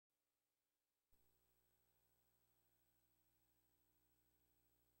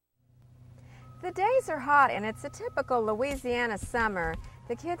The days are hot and it's a typical Louisiana summer.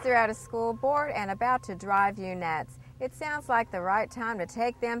 The kids are out of school, bored, and about to drive you nuts. It sounds like the right time to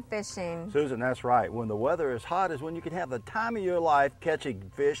take them fishing. Susan, that's right. When the weather is hot is when you can have the time of your life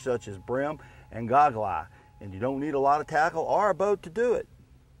catching fish such as brim and goggle eye. And you don't need a lot of tackle or a boat to do it.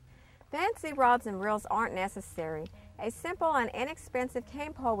 Fancy rods and reels aren't necessary. A simple and inexpensive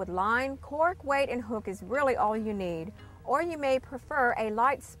cane pole with line, cork, weight, and hook is really all you need. Or you may prefer a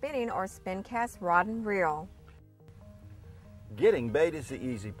light spinning or spin cast rod and reel. Getting bait is the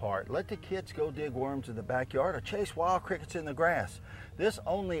easy part. Let the kids go dig worms in the backyard or chase wild crickets in the grass. This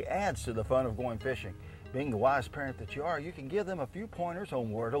only adds to the fun of going fishing. Being the wise parent that you are, you can give them a few pointers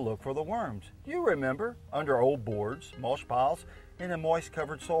on where to look for the worms. You remember, under old boards, mulch piles, and in moist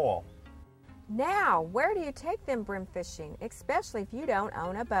covered soil. Now, where do you take them brim fishing, especially if you don't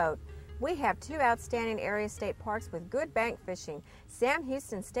own a boat? We have two outstanding area state parks with good bank fishing, Sam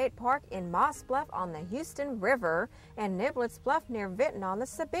Houston State Park in Moss Bluff on the Houston River and Niblets Bluff near Vinton on the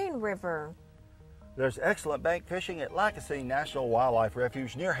Sabine River. There's excellent bank fishing at Lacassine National Wildlife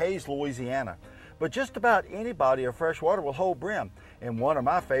Refuge near Hayes, Louisiana. But just about any body of fresh water will hold brim, and one of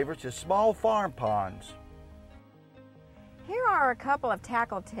my favorites is small farm ponds. Here are a couple of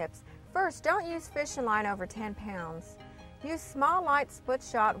tackle tips. First, don't use fishing line over 10 pounds. Use small, light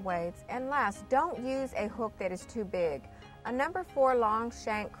split-shot weights, and last, don't use a hook that is too big. A number 4 long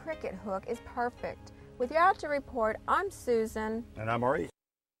shank cricket hook is perfect. With your Out to Report, I'm Susan. And I'm Maurice.